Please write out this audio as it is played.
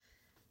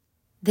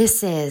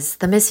This is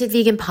the Misfit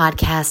Vegan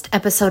Podcast,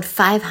 episode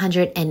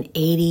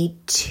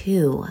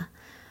 582.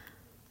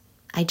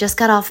 I just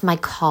got off my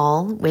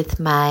call with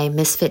my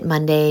Misfit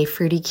Monday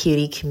Fruity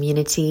Cutie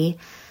community,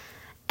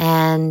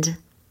 and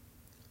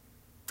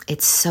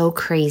it's so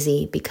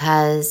crazy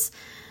because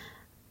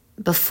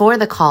before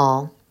the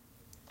call,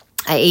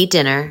 I ate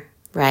dinner,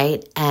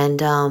 right?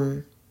 And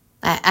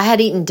I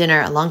had eaten dinner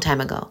a long time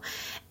ago,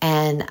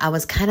 and I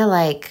was kind of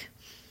like,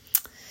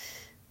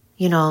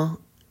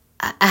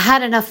 I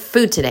had enough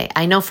food today,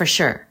 I know for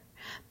sure,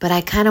 but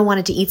I kind of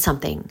wanted to eat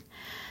something.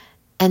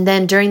 And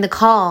then during the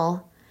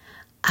call,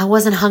 I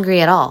wasn't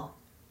hungry at all.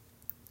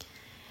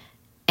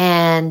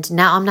 And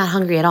now I'm not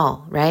hungry at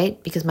all,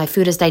 right? Because my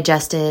food is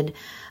digested.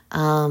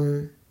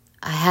 I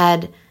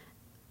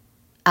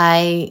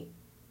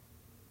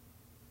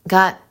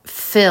got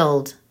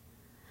filled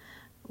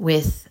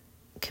with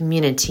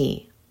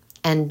community.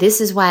 And this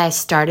is why I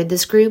started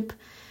this group.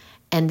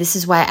 And this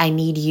is why I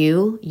need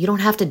you. You don't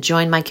have to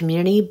join my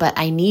community, but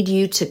I need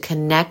you to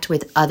connect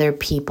with other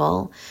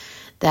people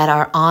that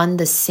are on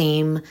the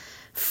same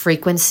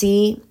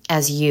frequency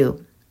as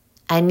you.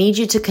 I need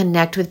you to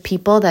connect with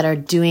people that are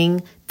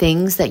doing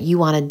things that you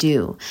want to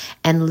do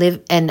and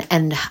live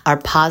and are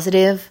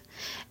positive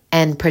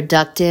and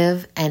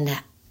productive and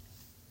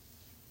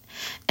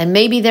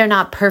maybe they're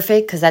not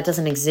perfect because that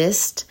doesn't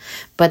exist,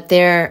 but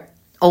they're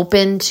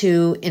open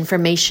to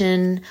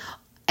information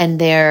and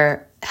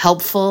they're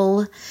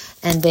helpful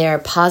and they're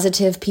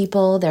positive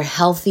people. They're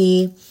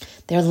healthy.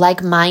 They're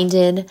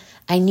like-minded.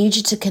 I need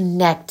you to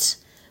connect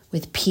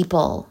with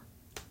people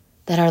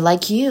that are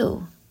like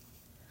you.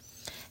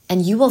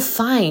 And you will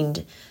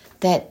find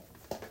that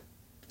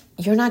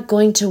you're not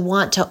going to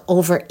want to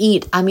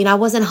overeat. I mean, I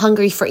wasn't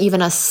hungry for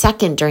even a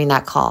second during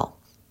that call.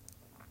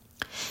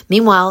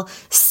 Meanwhile,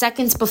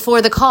 seconds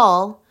before the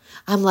call,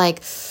 I'm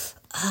like,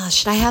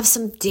 should I have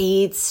some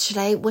dates?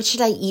 What should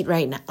I eat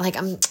right now?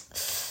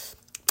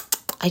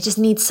 I just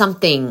need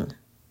something.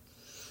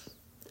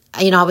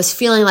 I was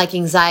feeling like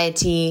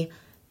anxiety.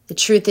 The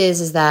truth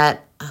is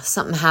that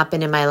something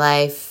happened in my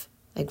life,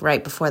 like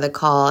right before the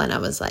call. And I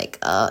was like,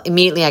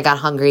 immediately I got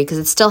hungry because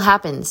it still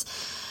happens.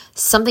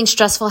 Something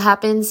stressful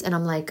happens and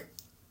I'm like,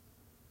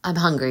 I'm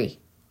hungry.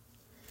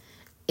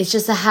 It's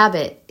just a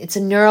habit. It's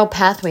a neural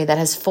pathway that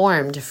has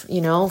formed,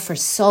 for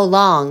so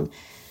long.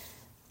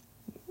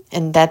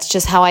 And that's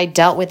just how I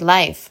dealt with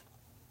life.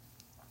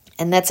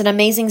 And that's an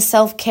amazing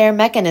self-care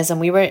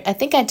mechanism. I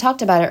think I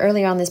talked about it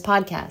earlier on this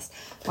podcast,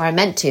 or I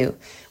meant to,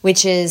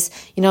 which is,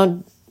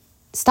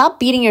 stop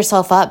beating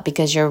yourself up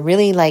because you're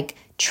really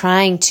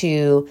trying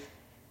to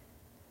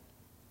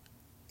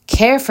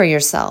care for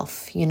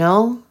yourself,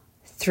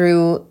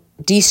 through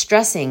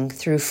de-stressing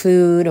through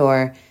food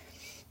or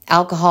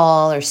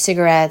alcohol or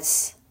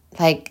cigarettes.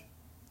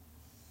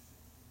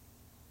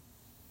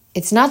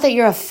 It's not that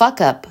you're a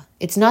fuck up.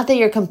 It's not that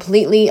you're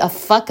completely a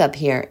fuck up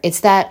here. It's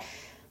that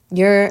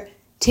you're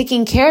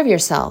taking care of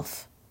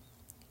yourself.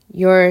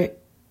 You're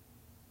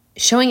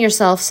showing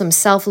yourself some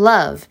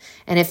self-love,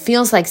 and it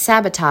feels like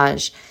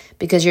sabotage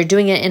because you're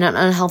doing it in an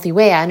unhealthy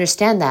way. I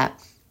understand that.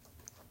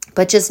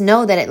 But just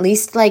know that at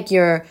least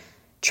you're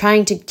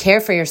trying to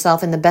care for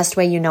yourself in the best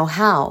way you know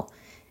how.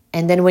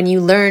 And then when you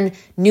learn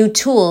new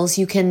tools,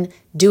 you can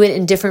do it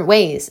in different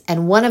ways.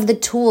 And one of the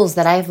tools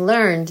that I've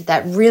learned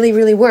that really,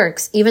 really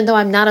works, even though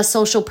I'm not a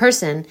social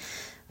person,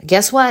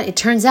 guess what? It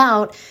turns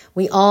out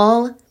we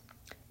all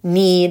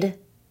need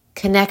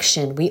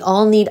connection. We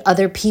all need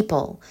other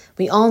people.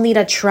 We all need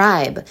a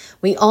tribe.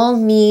 We all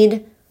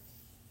need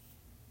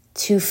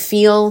to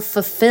feel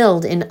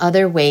fulfilled in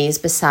other ways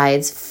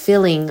besides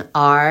filling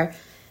our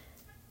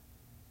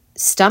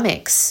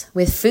stomachs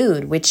with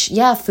food, which,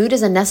 food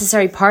is a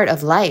necessary part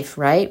of life,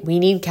 right? We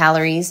need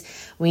calories.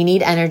 We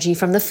need energy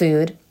from the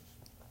food.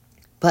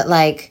 But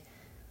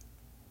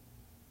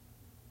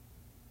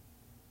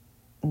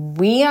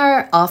we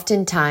are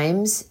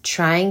oftentimes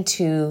trying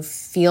to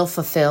feel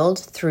fulfilled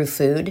through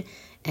food,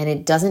 and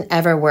it doesn't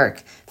ever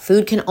work.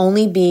 Food can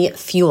only be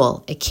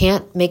fuel. It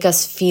can't make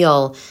us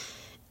feel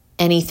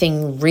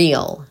anything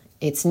real.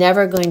 It's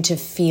never going to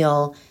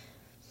fill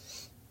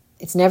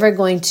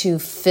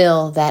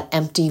that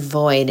empty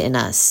void in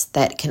us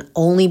that can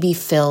only be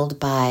filled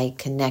by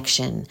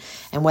connection.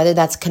 And whether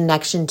that's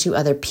connection to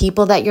other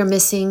people that you're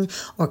missing,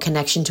 or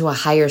connection to a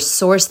higher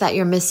source that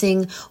you're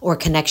missing, or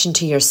connection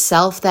to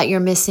yourself that you're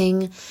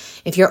missing.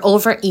 If you're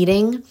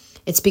overeating,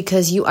 it's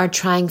because you are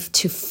trying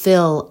to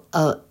fill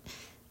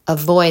a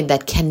void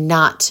that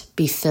cannot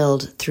be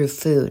filled through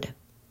food.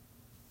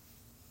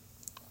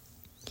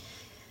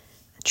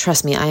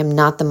 Trust me, I am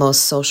not the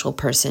most social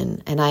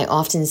person. And I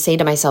often say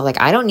to myself,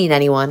 I don't need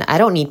anyone. I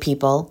don't need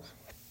people.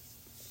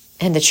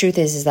 And the truth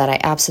is that I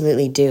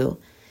absolutely do.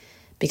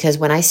 Because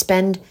when I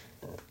spend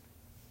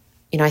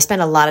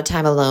a lot of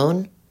time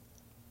alone.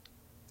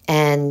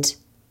 And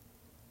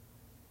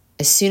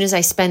as soon as I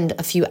spend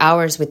a few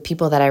hours with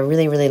people that I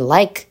really, really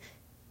like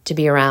to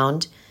be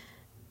around,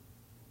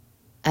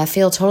 I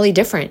feel totally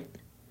different.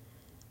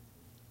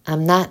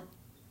 I'm not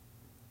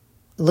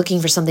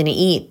looking for something to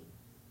eat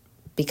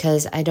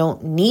because I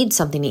don't need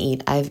something to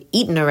eat. I've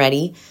eaten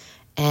already,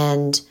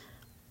 and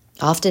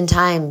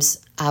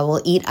oftentimes I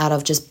will eat out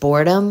of just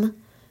boredom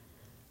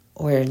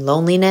or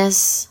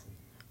loneliness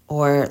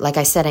or, like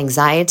I said,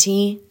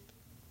 anxiety.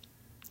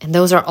 And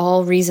those are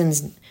all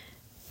reasons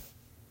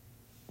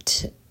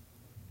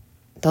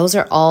those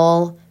are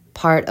all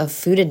part of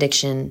food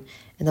addiction,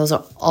 and those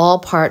are all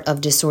part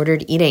of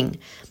disordered eating.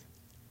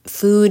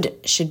 Food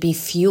should be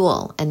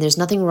fuel, and there's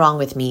nothing wrong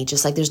with me,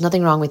 just like there's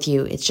nothing wrong with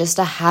you. It's just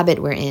a habit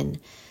we're in.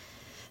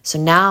 So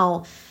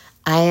now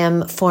I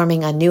am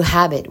forming a new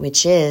habit,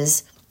 which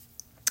is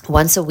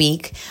once a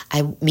week,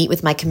 I meet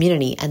with my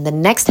community. And the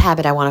next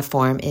habit I want to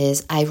form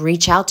is I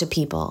reach out to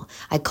people.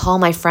 I call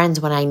my friends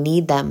when I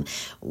need them,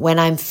 when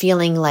I'm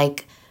feeling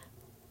like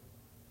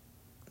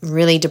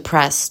really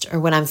depressed or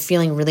when I'm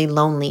feeling really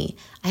lonely.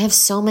 I have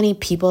so many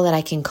people that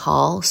I can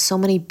call, so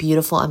many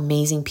beautiful,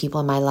 amazing people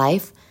in my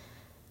life.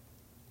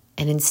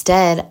 And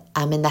instead,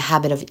 I'm in the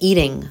habit of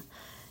eating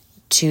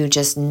to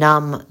just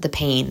numb the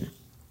pain.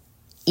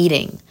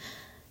 Eating.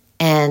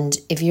 And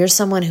if you're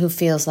someone who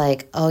feels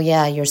like, oh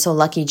yeah, you're so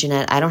lucky,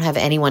 Jeanette, I don't have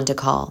anyone to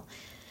call.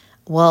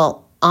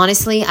 Well,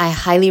 honestly, I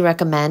highly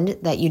recommend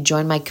that you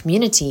join my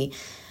community.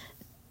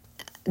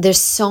 There's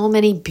so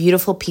many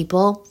beautiful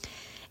people,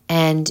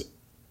 and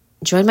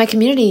join my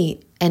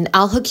community, and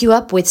I'll hook you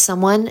up with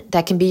someone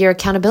that can be your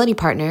accountability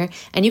partner,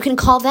 and you can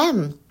call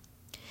them.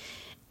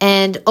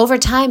 And over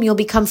time, you'll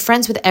become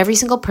friends with every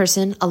single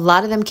person. A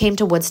lot of them came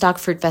to Woodstock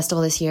Fruit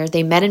Festival this year.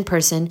 They met in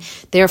person.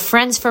 They're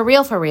friends for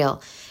real, for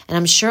real. And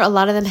I'm sure a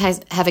lot of them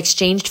have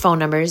exchanged phone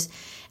numbers.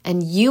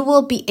 And you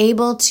will be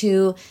able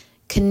to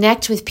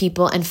connect with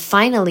people and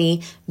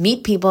finally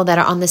meet people that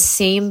are on the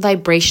same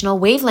vibrational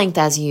wavelength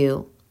as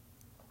you.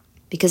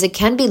 Because it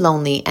can be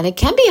lonely and it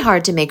can be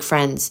hard to make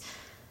friends.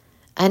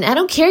 And I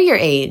don't care your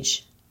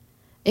age.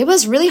 It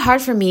was really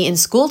hard for me in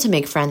school to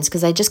make friends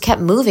because I just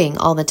kept moving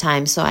all the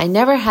time. So I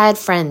never had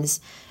friends,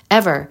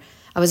 ever.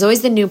 I was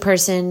always the new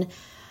person.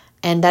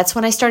 And that's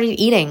when I started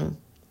eating.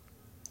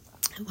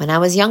 When I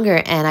was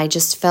younger, and I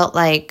just felt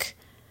like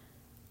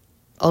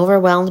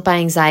overwhelmed by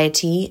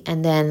anxiety.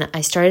 And then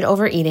I started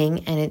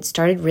overeating, and it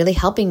started really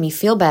helping me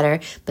feel better.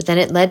 But then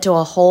it led to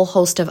a whole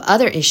host of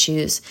other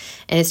issues.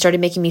 And it started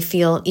making me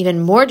feel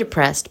even more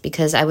depressed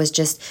because I was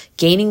just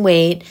gaining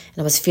weight and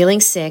I was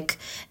feeling sick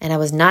and I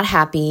was not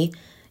happy.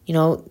 You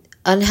know,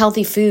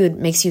 unhealthy food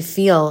makes you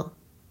feel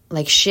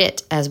like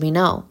shit, as we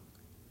know.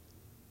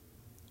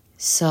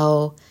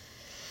 So,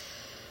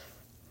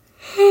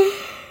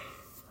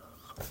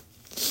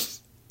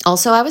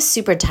 also, I was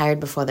super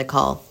tired before the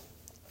call.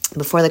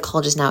 Before the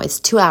call just now, it's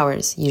 2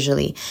 hours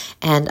usually.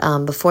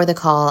 And before the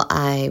call,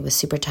 I was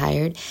super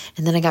tired.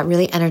 And then I got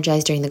really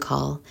energized during the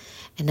call.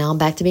 And now I'm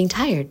back to being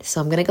tired.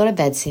 So I'm going to go to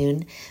bed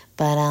soon.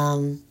 But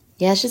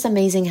yeah, it's just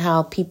amazing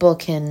how people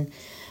can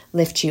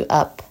lift you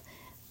up.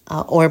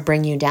 Or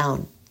bring you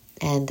down.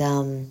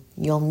 And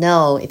you'll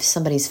know if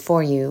somebody's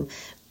for you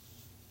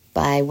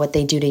by what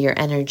they do to your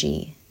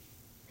energy.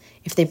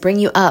 If they bring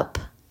you up,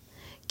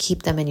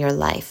 keep them in your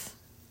life.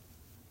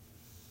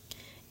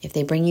 If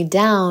they bring you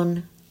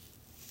down,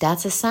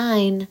 that's a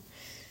sign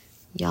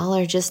y'all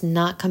are just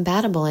not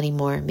compatible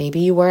anymore.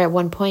 Maybe you were at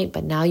one point,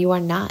 but now you are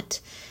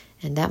not.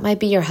 And that might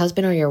be your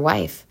husband or your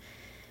wife.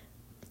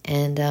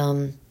 And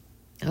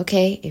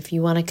okay, if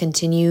you want to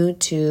continue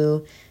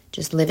to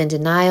just live in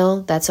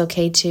denial, that's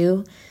okay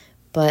too.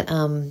 But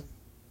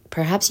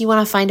perhaps you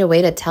want to find a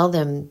way to tell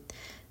them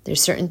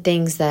there's certain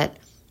things that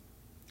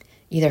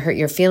either hurt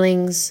your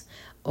feelings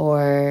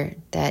or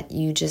that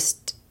you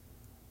just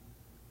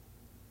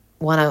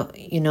want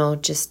to,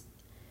 just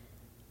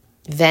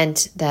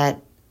vent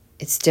that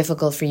it's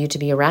difficult for you to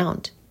be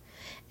around.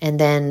 And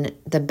then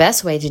the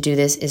best way to do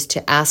this is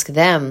to ask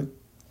them,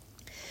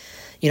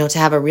 to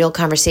have a real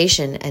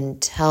conversation and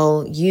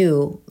tell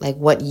you like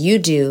what you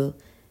do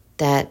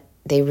that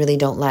they really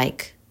don't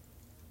like,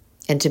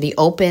 and to be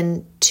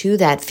open to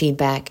that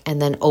feedback and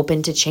then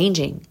open to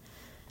changing.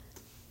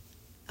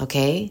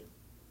 Okay?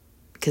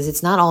 Because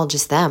it's not all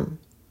just them.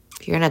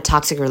 If you're in a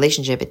toxic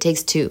relationship, it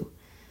takes two.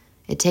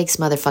 It takes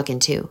motherfucking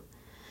two.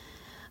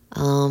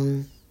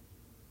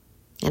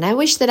 And I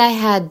wish that I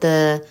had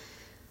the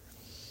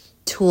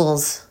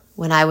tools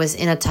when I was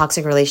in a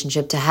toxic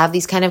relationship to have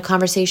these kind of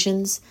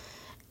conversations.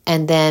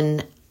 And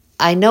then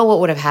I know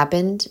what would have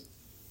happened.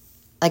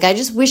 Like, I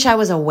just wish I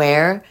was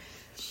aware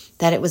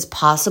that it was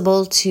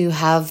possible to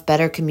have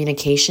better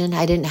communication.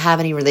 I didn't have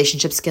any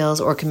relationship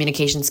skills or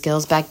communication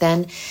skills back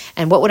then.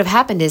 And what would have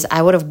happened is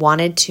I would have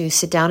wanted to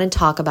sit down and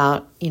talk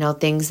about,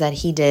 things that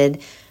he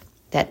did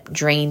that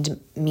drained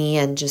me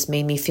and just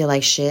made me feel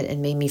like shit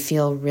and made me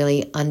feel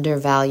really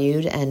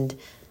undervalued and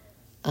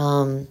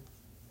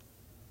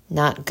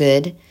not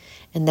good.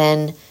 And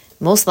then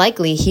most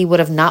likely he would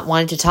have not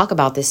wanted to talk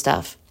about this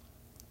stuff.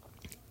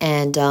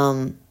 And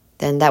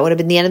then that would have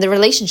been the end of the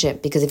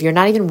relationship. Because if you're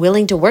not even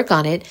willing to work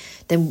on it,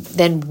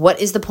 then what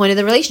is the point of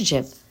the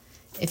relationship?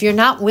 If you're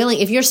not willing,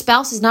 if your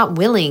spouse is not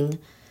willing,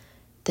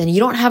 then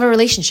you don't have a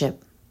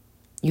relationship.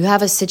 You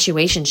have a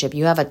situationship.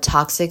 You have a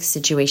toxic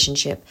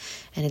situationship.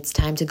 And it's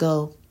time to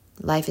go.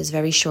 Life is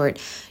very short.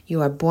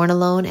 You are born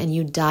alone and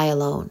you die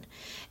alone.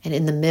 And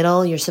in the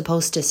middle, you're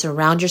supposed to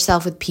surround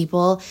yourself with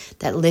people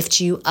that lift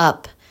you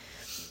up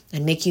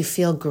and make you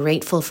feel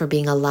grateful for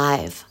being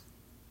alive.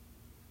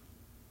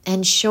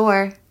 And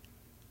sure,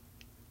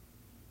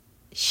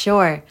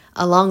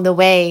 along the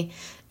way,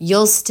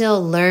 you'll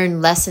still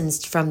learn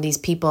lessons from these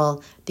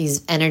people,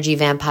 these energy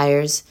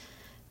vampires.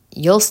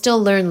 You'll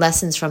still learn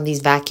lessons from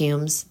these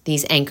vacuums,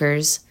 these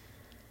anchors.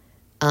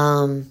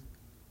 But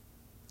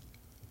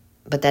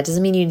that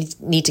doesn't mean you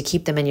need to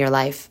keep them in your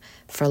life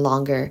for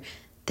longer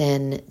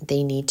than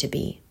they need to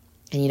be.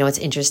 And you know what's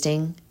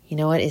interesting? You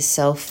know what is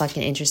so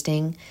fucking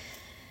interesting?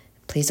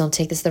 Please don't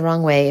take this the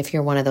wrong way if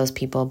you're one of those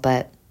people,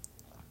 but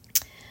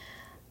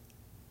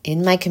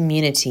in my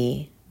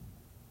community,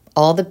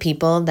 all the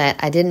people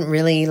that I didn't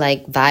really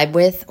like vibe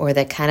with or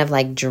that kind of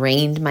like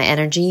drained my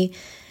energy,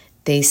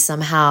 they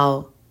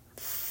somehow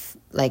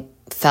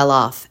fell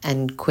off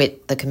and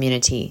quit the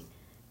community.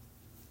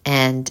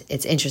 And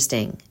it's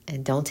interesting.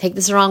 And don't take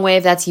this the wrong way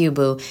if that's you,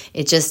 boo.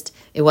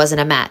 It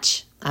wasn't a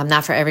match. I'm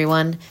not for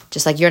everyone,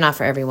 just like you're not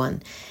for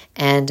everyone.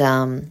 And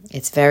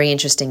it's very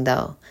interesting,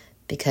 though,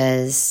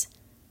 because,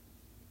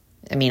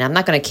 I mean, I'm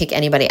not going to kick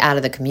anybody out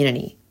of the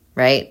community,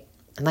 right?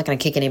 I'm not going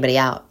to kick anybody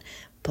out,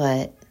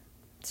 but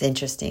it's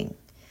interesting.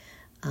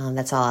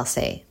 That's all I'll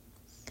say.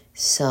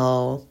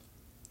 So,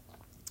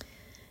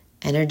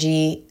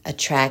 energy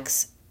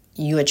attracts,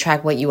 you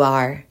attract what you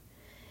are.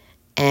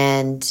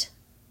 And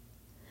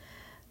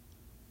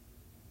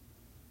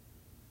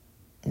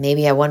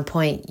maybe at one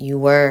point you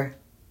were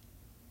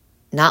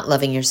not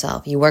loving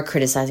yourself. You were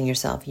criticizing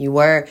yourself. You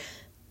were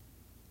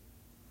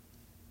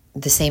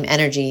the same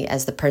energy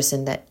as the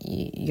person that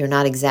you're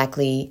not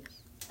exactly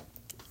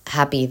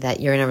happy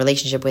that you're in a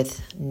relationship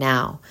with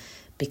now,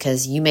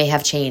 because you may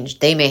have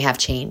changed. They may have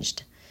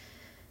changed.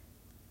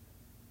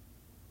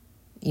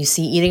 You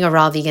see, eating a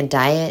raw vegan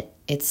diet,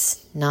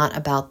 it's not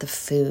about the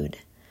food.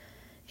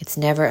 It's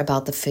never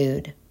about the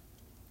food.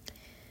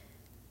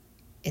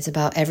 It's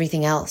about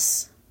everything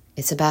else.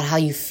 It's about how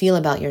you feel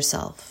about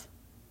yourself.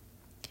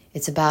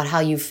 It's about how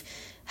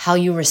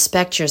you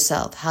respect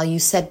yourself, how you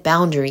set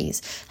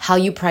boundaries, how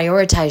you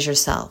prioritize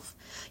yourself.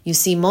 You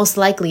see, most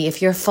likely,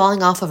 if you're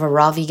falling off of a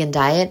raw vegan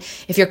diet,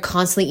 if you're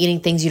constantly eating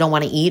things you don't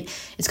want to eat,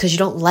 it's because you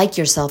don't like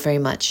yourself very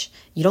much.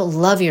 You don't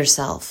love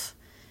yourself.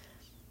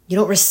 You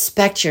don't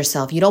respect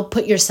yourself. You don't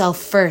put yourself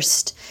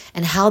first.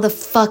 And how the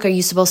fuck are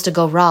you supposed to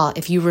go raw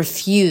if you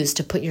refuse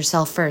to put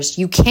yourself first?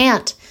 You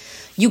can't.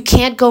 You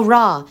can't go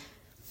raw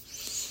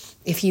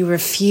if you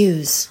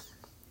refuse.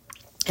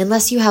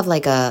 Unless you have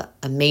like a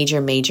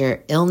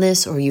major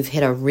illness or you've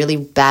hit a really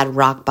bad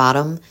rock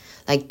bottom.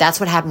 Like that's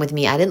what happened with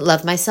me. I didn't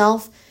love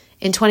myself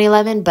in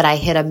 2011, but I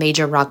hit a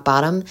major rock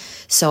bottom.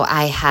 So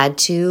I had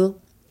to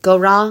go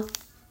raw.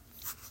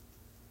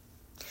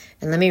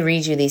 And let me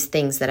read you these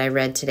things that I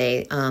read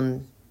today.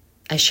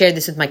 I shared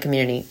this with my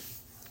community.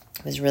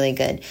 It was really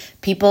good.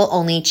 People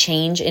only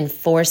change in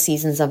 4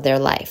 seasons of their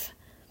life.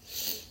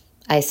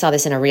 I saw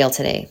this in a reel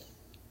today.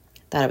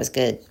 Thought it was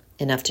good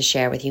enough to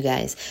share with you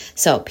guys.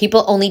 So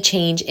people only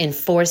change in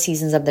 4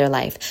 seasons of their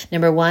life.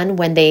 Number 1,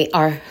 when they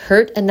are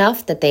hurt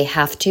enough that they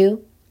have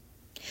to.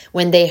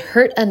 When they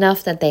hurt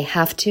enough that they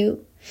have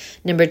to.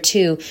 Number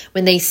 2,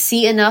 when they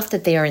see enough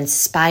that they are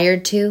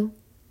inspired to.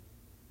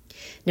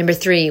 Number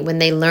 3, when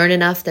they learn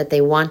enough that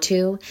they want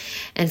to.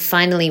 And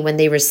finally, when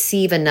they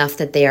receive enough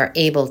that they are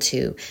able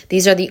to.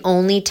 These are the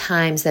only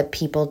times that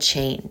people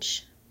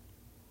change.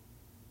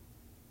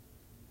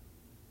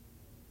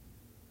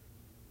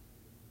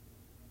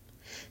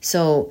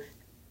 So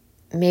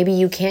maybe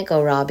you can't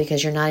go raw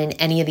because you're not in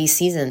any of these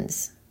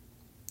seasons.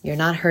 You're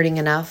not hurting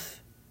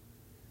enough.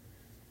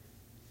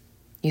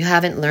 You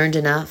haven't learned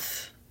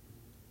enough.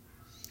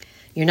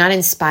 You're not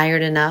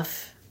inspired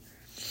enough.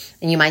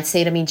 And you might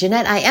say to me,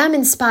 Jeanette, I am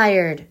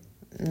inspired.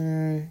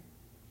 You're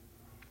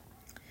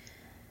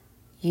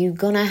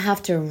going to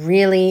have to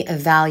really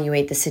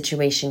evaluate the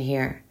situation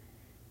here.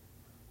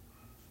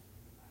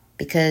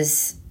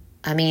 Because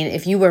I mean,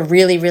 if you were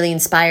really, really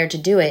inspired to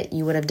do it,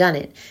 you would have done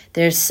it.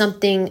 There's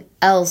something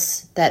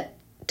else that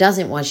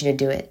doesn't want you to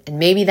do it. And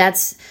maybe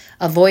that's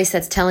a voice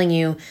that's telling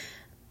you,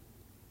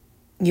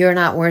 you're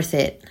not worth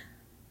it.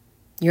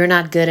 You're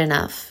not good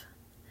enough.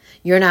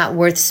 You're not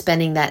worth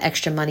spending that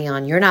extra money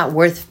on. You're not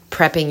worth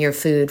prepping your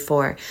food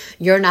for.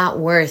 You're not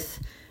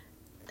worth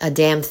a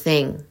damn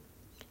thing.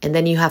 And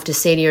then you have to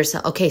say to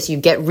yourself, okay, so you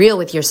get real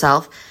with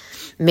yourself.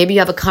 Maybe you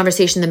have a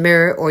conversation in the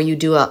mirror, or you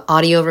do an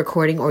audio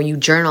recording, or you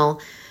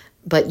journal.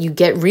 But you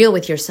get real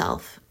with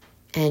yourself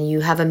and you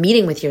have a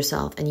meeting with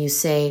yourself and you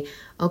say,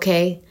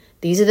 okay,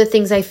 these are the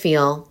things I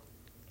feel.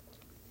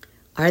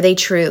 Are they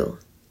true?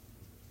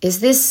 Is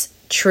this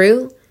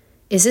true?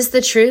 Is this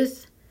the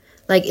truth?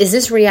 Like, is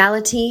this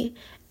reality?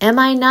 Am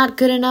I not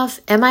good enough?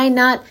 Am I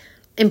not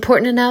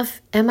important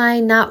enough? Am I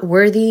not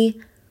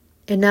worthy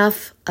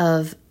enough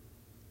of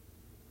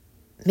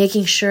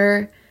making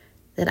sure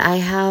that I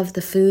have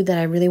the food that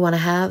I really want to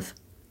have?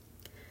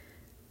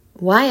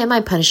 Why am I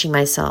punishing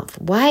myself?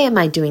 Why am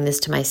I doing this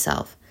to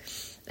myself?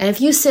 And if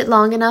you sit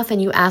long enough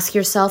and you ask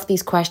yourself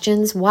these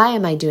questions, why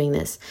am I doing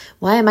this?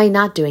 Why am I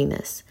not doing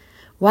this?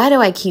 Why do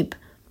I keep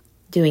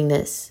doing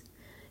this?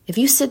 If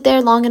you sit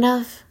there long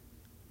enough,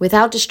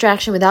 without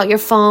distraction, without your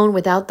phone,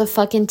 without the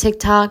fucking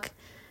TikTok,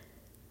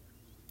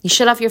 you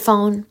shut off your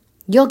phone,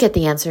 you'll get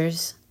the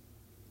answers.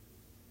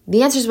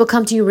 The answers will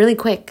come to you really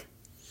quick.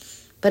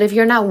 But if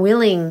you're not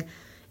willing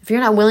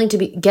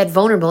to get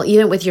vulnerable,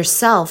 even with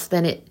yourself,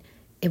 then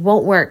it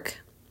won't work.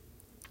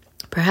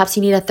 Perhaps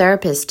you need a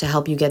therapist to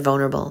help you get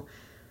vulnerable.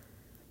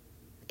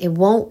 It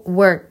won't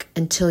work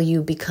until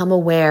you become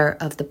aware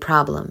of the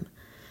problem.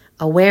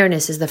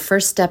 Awareness is the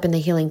first step in the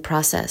healing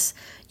process.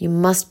 You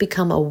must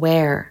become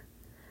aware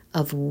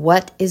of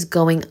what is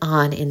going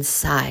on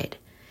inside.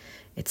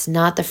 It's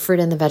not the fruit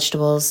and the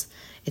vegetables.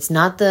 It's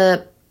not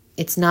the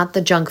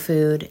junk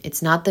food.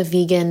 It's not the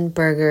vegan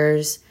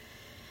burgers.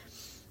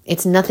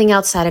 It's nothing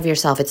outside of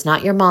yourself. It's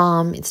not your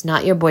mom. It's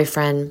not your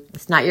boyfriend.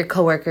 It's not your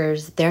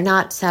coworkers. They're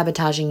not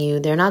sabotaging you.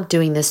 They're not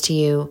doing this to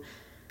you.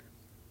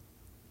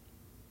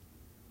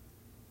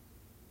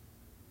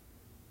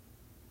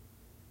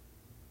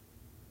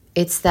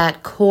 It's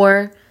that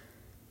core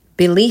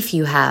belief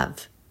you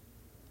have.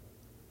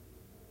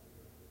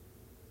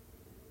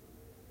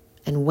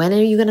 And when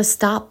are you going to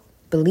stop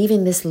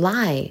believing this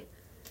lie?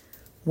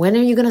 When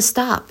are you going to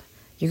stop?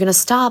 You're going to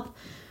stop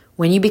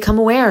when you become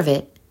aware of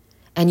it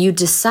and you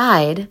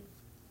decide,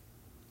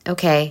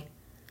 okay,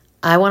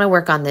 I want to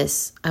work on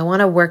this. I want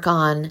to work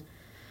on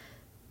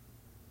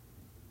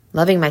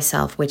loving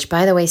myself, which,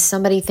 by the way,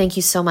 thank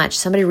you so much.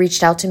 Somebody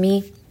reached out to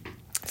me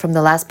from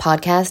the last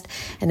podcast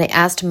and they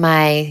asked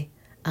sorry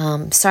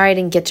I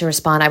didn't get to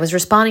respond. I was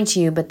responding to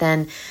you, but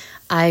then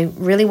I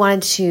really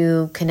wanted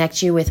to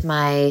connect you with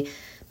my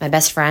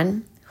best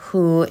friend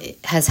who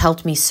has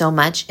helped me so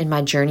much in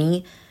my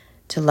journey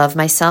to love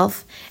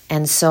myself.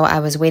 And so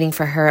I was waiting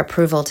for her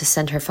approval to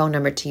send her phone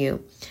number to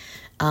you.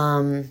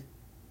 And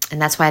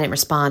that's why I didn't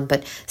respond.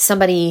 But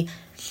somebody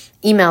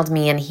emailed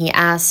me and he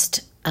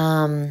asked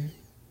how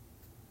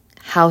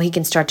he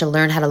can start to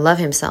learn how to love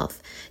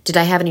himself. Did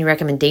I have any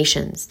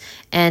recommendations?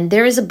 And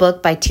there is a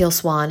book by Teal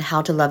Swan,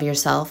 How to Love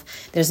Yourself.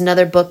 There's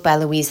another book by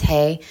Louise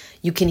Hay,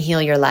 You Can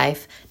Heal Your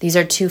Life. These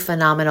are two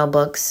phenomenal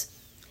books.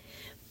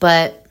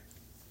 But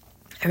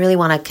I really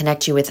want to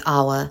connect you with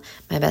Awa,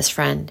 my best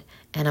friend.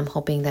 And I'm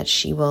hoping that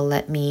she will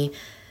let me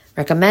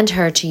recommend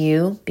her to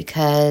you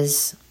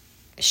because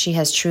she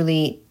has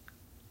truly,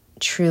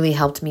 truly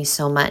helped me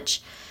so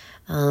much.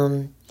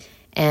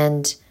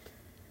 And,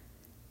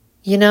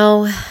 you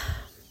know,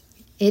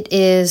 it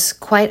is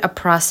quite a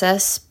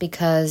process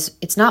because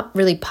it's not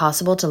really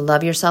possible to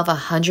love yourself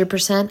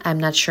 100%. I'm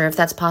not sure if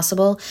that's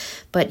possible,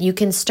 but you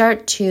can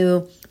start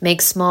to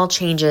make small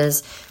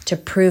changes to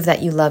prove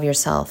that you love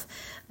yourself.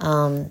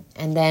 And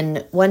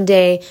then one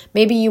day,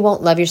 maybe you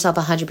won't love yourself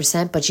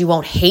 100%, but you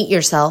won't hate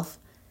yourself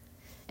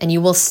and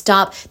you will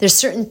stop. There's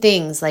certain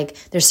things,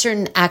 there's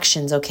certain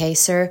actions, okay,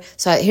 sir?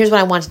 So here's what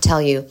I want to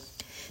tell you.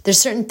 There's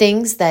certain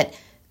things that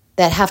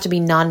have to be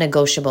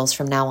non-negotiables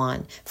from now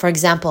on. For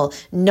example,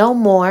 no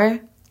more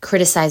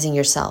criticizing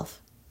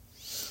yourself.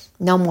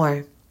 No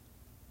more.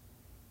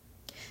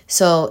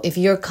 So if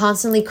you're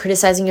constantly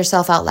criticizing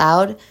yourself out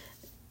loud,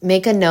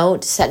 make a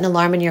note, set an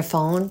alarm in your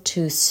phone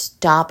to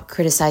stop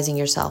criticizing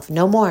yourself.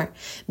 No more.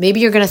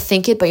 Maybe you're going to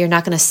think it, but you're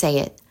not going to say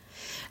it.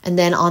 And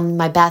then on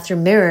my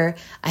bathroom mirror,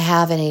 I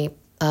have a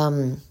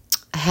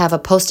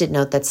Post-it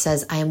note that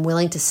says, I am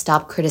willing to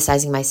stop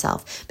criticizing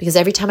myself. Because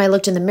every time I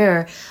looked in the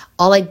mirror,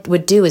 all I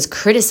would do is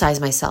criticize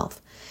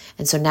myself.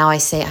 And so now I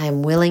say, I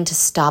am willing to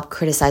stop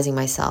criticizing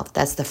myself.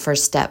 That's the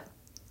first step.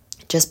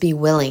 Just be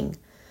willing.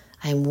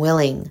 I am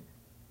willing.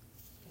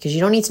 Because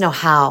you don't need to know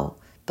how,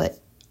 but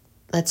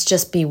let's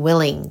just be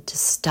willing to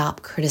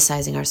stop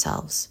criticizing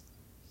ourselves.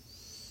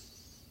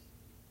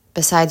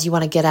 Besides, you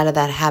want to get out of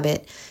that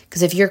habit.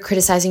 Because if you're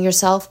criticizing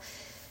yourself,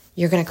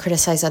 you're going to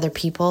criticize other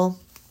people.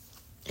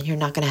 And you're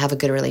not going to have a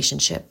good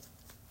relationship.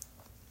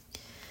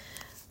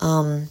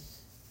 And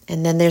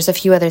then there's a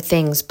few other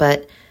things.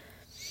 But,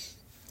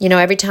 you know,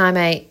 every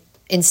time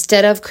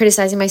instead of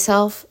criticizing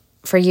myself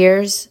for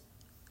years,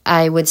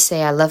 I would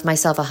say I love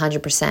myself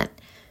 100%.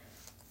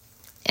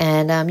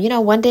 And,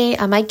 one day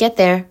I might get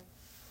there.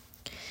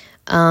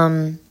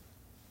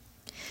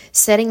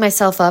 Setting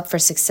myself up for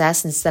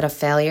success instead of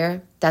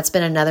failure. That's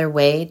been another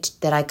way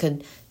that I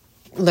could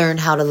learn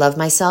how to love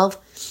myself.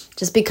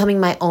 Just becoming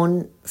my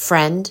own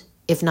friend,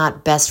 if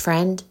not best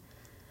friend.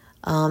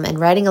 And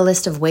writing a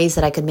list of ways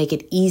that I could make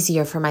it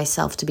easier for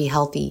myself to be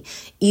healthy.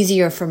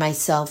 Easier for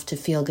myself to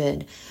feel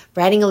good.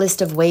 Writing a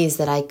list of ways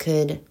that I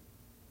could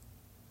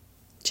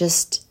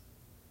just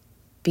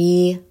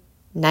be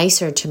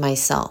nicer to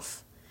myself.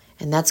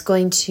 And that's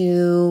going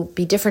to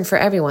be different for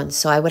everyone.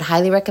 So I would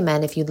highly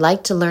recommend, if you'd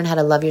like to learn how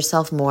to love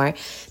yourself more,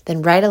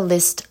 then write a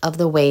list of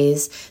the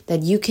ways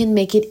that you can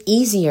make it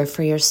easier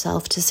for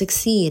yourself to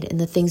succeed in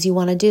the things you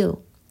want to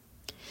do.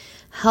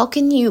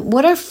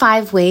 What are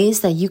 5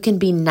 ways that you can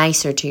be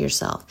nicer to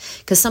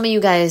yourself? Because some of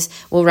you guys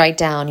will write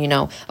down,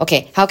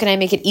 okay, how can I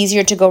make it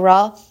easier to go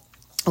raw?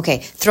 Okay,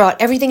 throw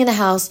out everything in the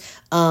house,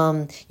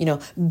 bet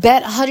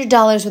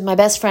 $100 with my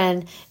best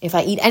friend. If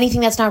I eat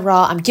anything that's not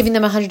raw, I'm giving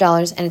them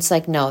 $100. And it's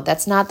like, no,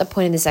 that's not the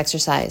point of this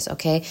exercise,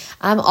 okay?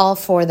 I'm all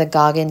for the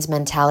Goggins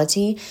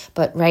mentality,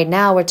 but right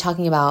now we're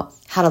talking about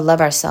how to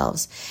love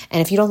ourselves.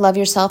 And if you don't love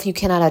yourself, you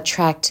cannot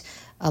attract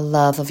a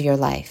love of your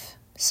life.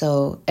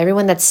 So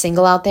everyone that's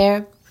single out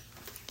there,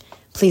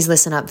 please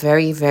listen up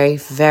very, very,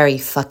 very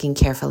fucking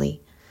carefully.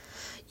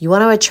 You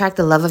want to attract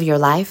the love of your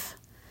life?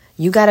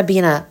 You got to be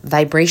in a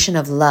vibration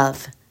of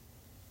love.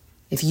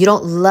 If you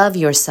don't love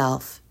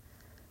yourself,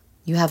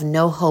 you have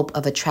no hope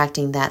of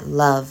attracting that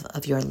love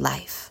of your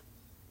life.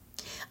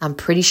 I'm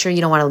pretty sure you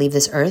don't want to leave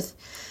this earth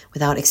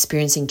without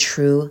experiencing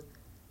true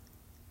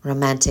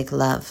romantic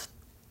love.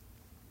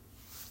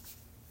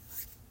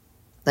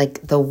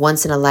 Like the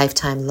once in a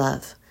lifetime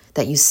love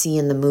that you see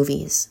in the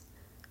movies.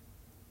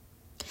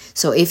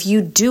 So if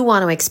you do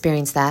want to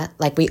experience that,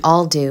 like we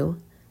all do,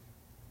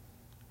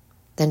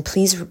 then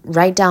please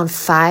write down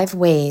 5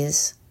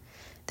 ways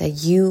that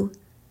you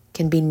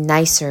can be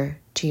nicer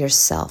to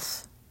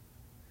yourself.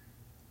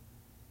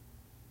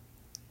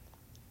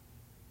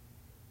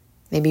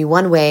 Maybe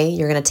one way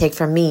you're going to take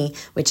from me,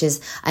 which is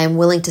I am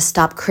willing to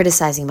stop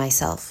criticizing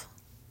myself.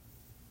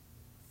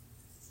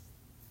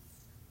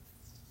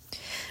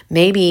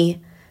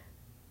 Maybe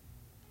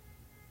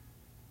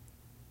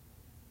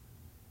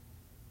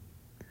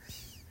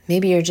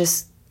you're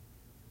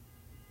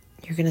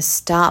going to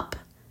stop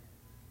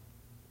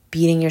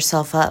beating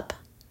yourself up,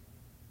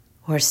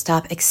 or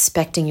stop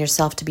expecting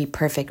yourself to be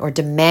perfect or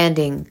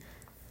demanding.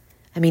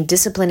 I mean,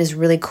 discipline is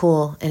really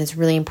cool and it's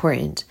really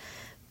important,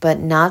 but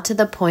not to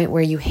the point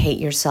where you hate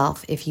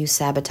yourself if you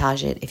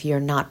sabotage it, if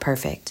you're not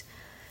perfect.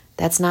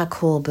 That's not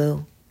cool,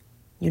 boo.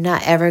 You're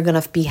not ever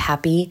going to be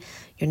happy.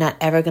 You're not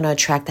ever going to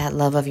attract that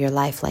love of your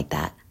life like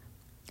that.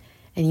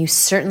 And you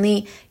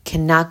certainly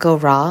cannot go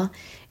raw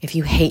if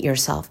you hate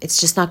yourself.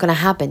 It's just not going to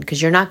happen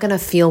because you're not going to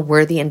feel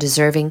worthy and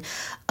deserving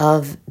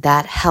of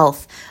that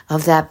health,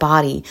 of that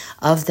body,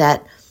 of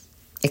that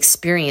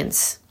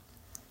experience.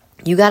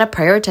 You got to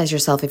prioritize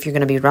yourself if you're going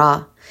to be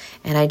raw.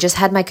 And I just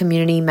had my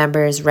community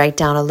members write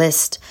down a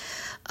list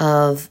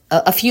of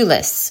a few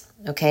lists.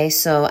 Okay,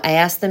 so I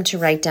asked them to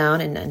write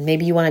down, and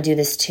maybe you want to do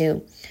this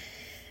too,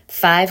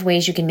 5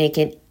 ways you can make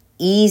it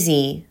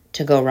easy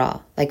to go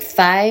raw. Like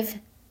 5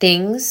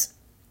 things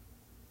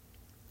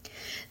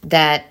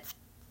that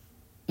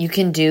you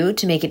can do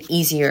to make it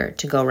easier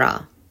to go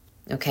raw,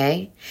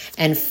 okay?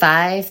 And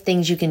 5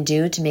 things you can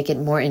do to make it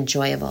more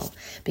enjoyable.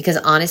 Because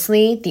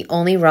honestly, the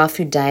only raw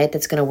food diet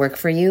that's going to work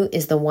for you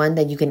is the one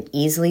that you can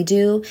easily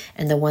do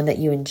and the one that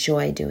you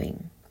enjoy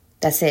doing.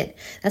 That's it.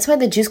 That's why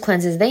the juice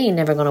cleanses, they ain't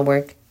never going to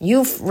work.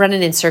 You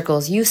running in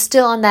circles. You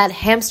still on that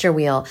hamster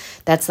wheel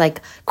that's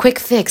like, quick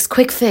fix.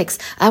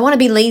 I want to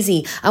be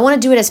lazy. I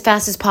want to do it as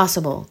fast as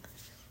possible.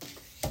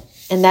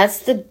 And that's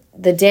the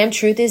damn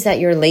truth is that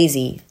you're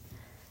lazy.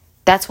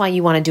 That's why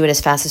you want to do it as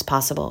fast as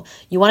possible.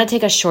 You want to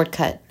take a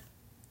shortcut.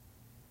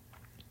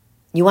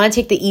 You want to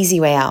take the easy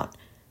way out.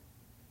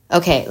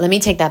 Okay, let me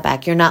take that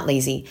back. You're not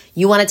lazy.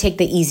 You want to take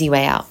the easy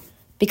way out.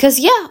 Because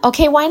yeah,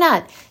 okay, why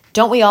not?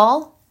 Don't we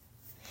all?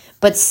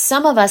 But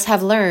some of us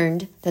have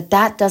learned that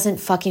that doesn't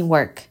fucking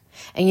work.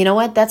 And you know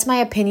what? That's my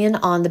opinion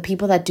on the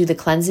people that do the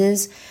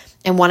cleanses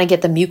and want to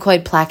get the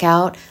mucoid plaque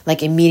out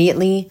like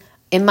immediately.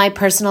 In my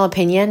personal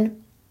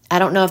opinion, I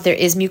don't know if there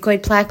is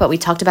mucoid plaque, but we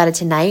talked about it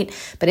tonight.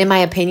 But in my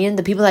opinion,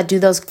 the people that do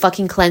those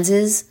fucking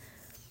cleanses,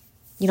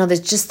 there's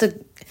just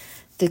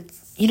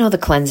the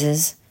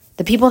cleanses.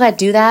 The people that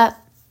do that,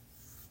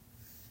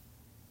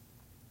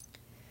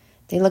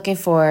 they're looking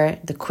for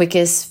the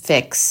quickest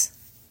fix,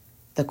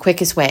 the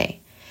quickest way.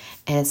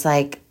 And it's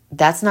like,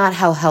 that's not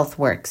how health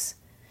works.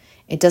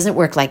 It doesn't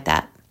work like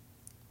that.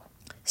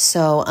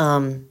 So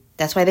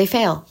that's why they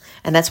fail.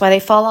 And that's why they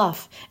fall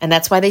off. And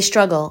that's why they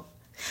struggle.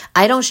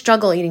 I don't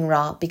struggle eating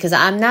raw because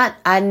there's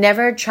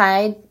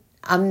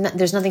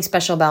nothing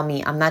special about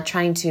me. I'm not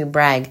trying to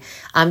brag.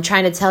 I'm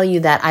trying to tell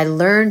you that I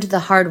learned the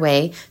hard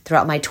way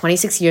throughout my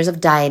 26 years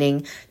of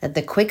dieting that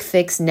the quick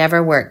fix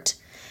never worked.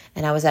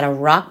 And I was at a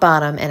rock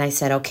bottom and I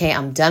said, okay,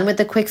 I'm done with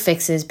the quick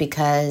fixes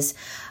because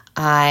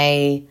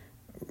I'm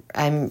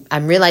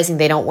realizing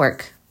they don't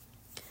work.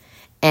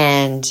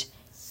 And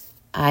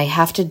I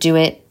have to do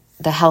it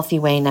the healthy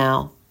way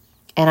now.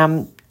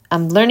 And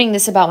I'm learning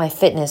this about my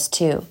fitness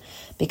too,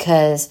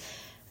 because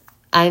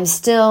I'm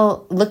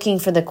still looking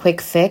for the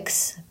quick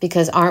fix,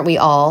 because aren't we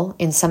all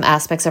in some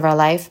aspects of our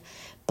life?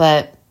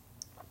 But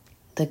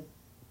the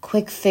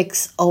quick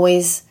fix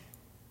always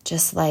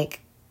just like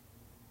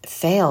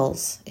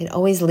fails. It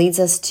always leads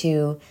us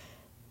to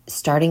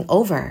starting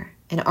over.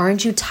 And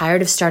aren't you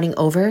tired of starting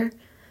over?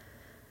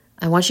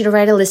 I want you to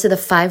write a list of the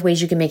 5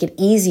 ways you can make it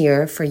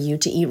easier for you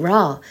to eat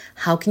raw.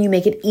 How can you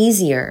make it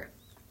easier?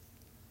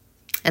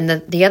 And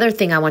the other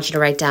thing I want you to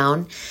write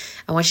down,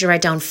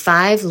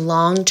 5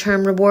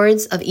 long-term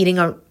rewards of eating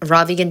a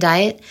raw vegan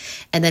diet,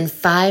 and then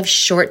 5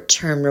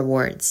 short-term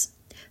rewards.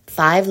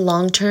 5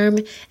 long-term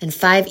and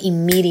 5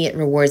 immediate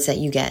rewards that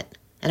you get.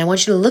 And I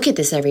want you to look at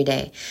this every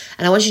day.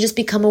 And I want you to just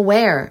become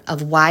aware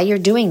of why you're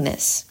doing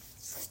this.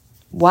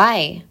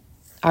 Why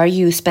are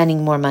you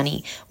spending more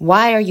money?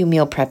 Why are you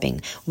meal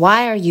prepping?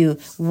 Why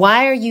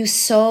are you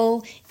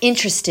so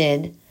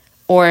interested,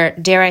 or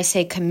dare I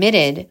say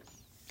committed,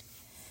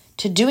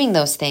 to doing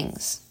those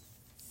things?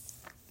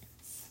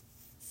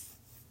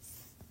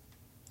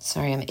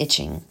 Sorry, I'm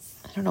itching.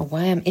 I don't know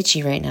why I'm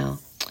itchy right now.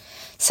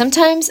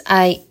 Sometimes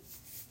I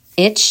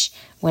itch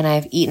when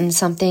I've eaten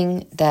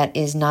something that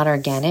is not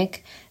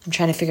organic. I'm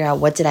trying to figure out,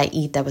 what did I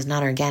eat that was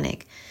not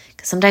organic?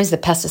 Because sometimes the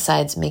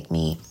pesticides make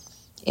me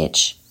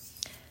itch.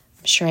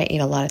 I'm sure I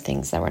ate a lot of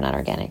things that were not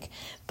organic.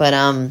 But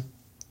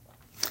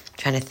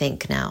trying to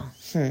think now.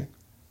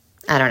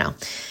 I don't know.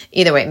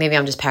 Either way, maybe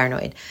I'm just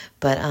paranoid.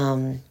 But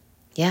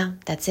yeah,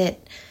 that's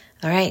it.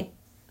 All right.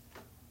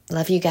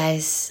 Love you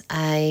guys.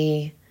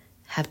 I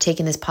have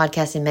taken this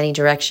podcast in many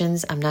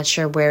directions. I'm not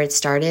sure where it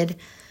started,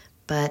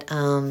 but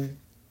I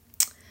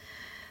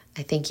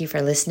thank you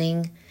for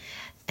listening.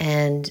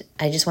 And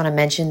I just want to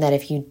mention that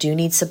if you do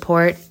need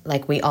support,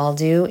 like we all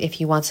do,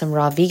 if you want some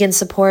raw vegan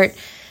support,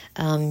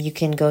 you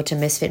can go to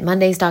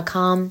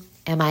misfitmondays.com,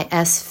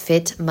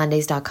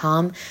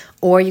 misfitmondays.com,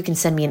 or you can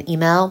send me an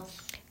email.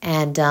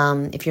 And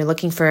if you're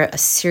looking for a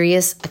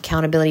serious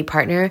accountability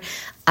partner,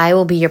 I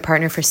will be your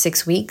partner for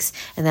 6 weeks,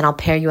 and then I'll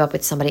pair you up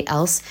with somebody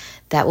else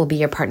that will be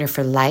your partner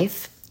for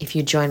life if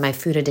you join my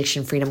Food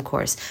Addiction Freedom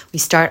course. We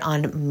start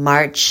on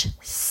March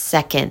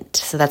 2nd,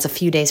 so that's a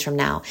few days from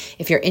now.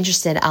 If you're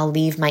interested, I'll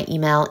leave my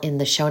email in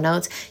the show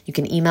notes. You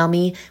can email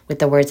me with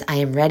the words, "I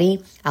am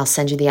ready." I'll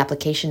send you the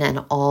application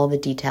and all the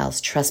details.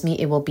 Trust me,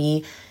 it will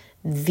be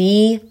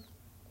the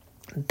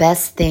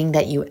best thing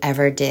that you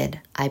ever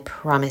did. I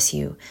promise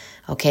you.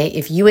 Okay?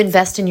 If you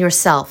invest in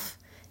yourself,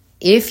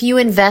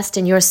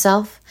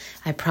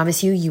 I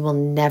promise you, you will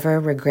never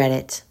regret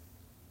it.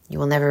 You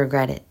will never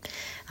regret it.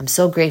 I'm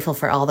so grateful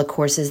for all the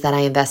courses that I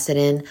invested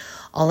in,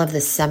 all of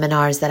the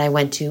seminars that I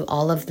went to,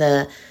 all of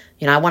the,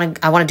 I want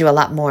to do a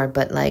lot more,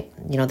 but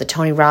the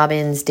Tony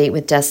Robbins, Date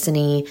with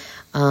Destiny,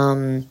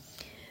 I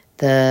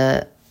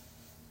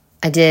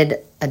did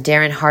a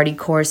Darren Hardy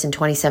course in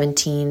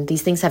 2017.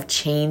 These things have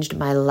changed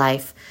my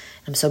life.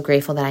 I'm so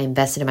grateful that I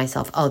invested in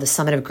myself. Oh, the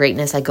Summit of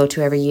Greatness I go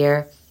to every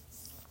year.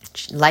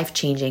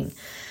 Life-changing.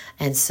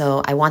 And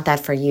so I want that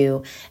for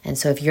you. And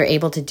so if you're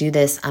able to do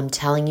this, I'm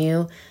telling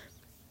you,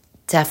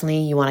 definitely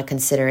you want to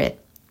consider it.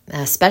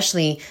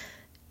 Especially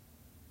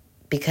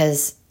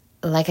because,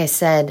 like I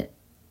said,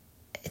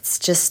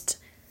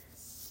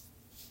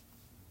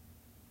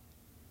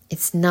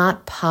 it's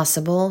not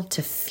possible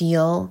to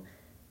feel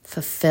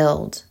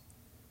fulfilled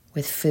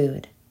with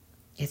food.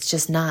 It's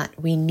just not.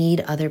 We need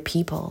other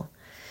people.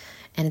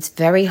 And it's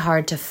very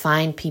hard to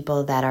find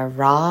people that are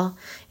raw.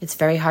 It's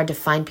very hard to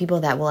find people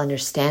that will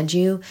understand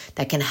you,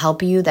 that can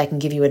help you, that can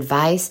give you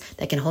advice,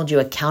 that can hold you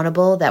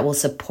accountable, that will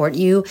support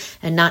you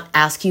and not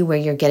ask you where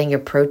you're getting your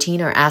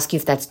protein, or ask you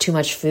if that's too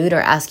much food,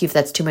 or ask you if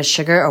that's too much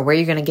sugar, or where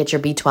you're going to get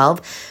your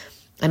B12.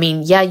 I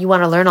mean, yeah, you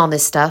want to learn all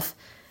this stuff.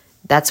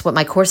 That's what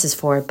my course is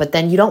for. But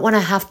then you don't want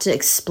to have to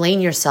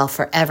explain yourself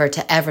forever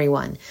to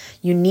everyone.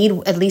 You need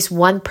at least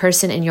one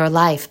person in your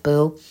life,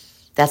 boo,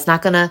 that's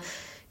not going to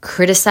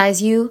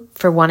criticize you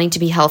for wanting to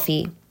be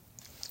healthy.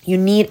 You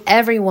need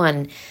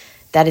everyone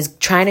that is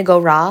trying to go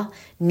raw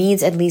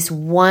needs at least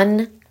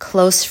one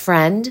close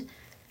friend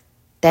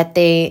that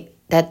they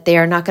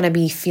are not going to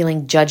be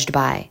feeling judged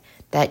by,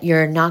 that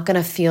you're not going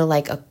to feel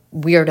like a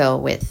weirdo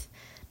with,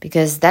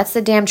 because that's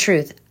the damn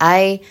truth.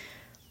 I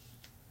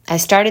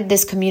started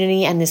this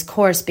community and this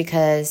course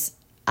because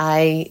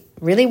I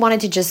really wanted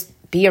to just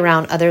be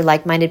around other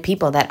like-minded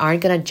people that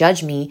aren't going to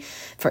judge me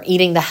for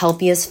eating the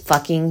healthiest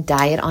fucking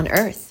diet on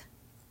earth.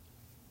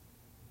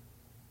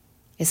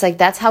 It's like,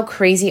 that's how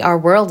crazy our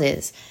world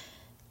is.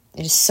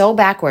 It is so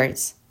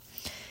backwards.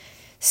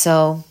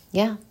 So,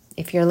 yeah,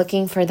 if you're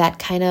looking for that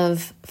kind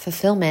of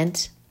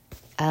fulfillment,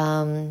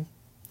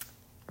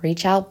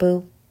 reach out,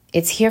 boo.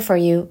 It's here for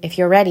you if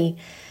you're ready.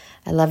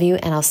 I love you,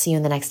 and I'll see you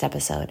in the next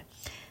episode.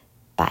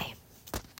 Bye.